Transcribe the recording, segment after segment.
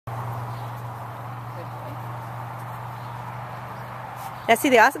Now see,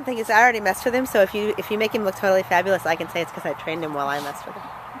 the awesome thing is I already messed with him, so if you make him look totally fabulous, I can say it's because I trained him while I messed with him.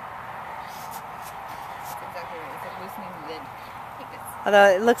 That's exactly right. It's like loosening the lid. Like this. Although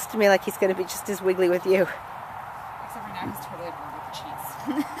it looks to me like he's going to be just as wiggly with you. Except for now he's totally bored with the cheese.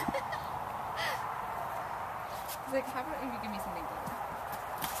 He's like, how about if you give me something better?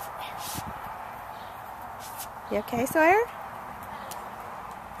 You okay, Sawyer?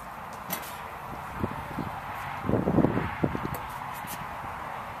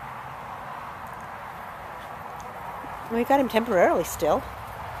 We got him temporarily still.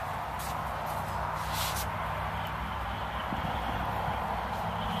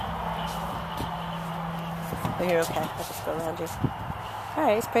 Oh, you're okay. I'll just go around you.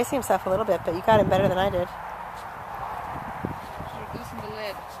 Alright, he's bracing himself a little bit, but you got him better than I did. Should have loosened the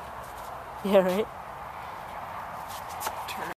lid. Yeah, right?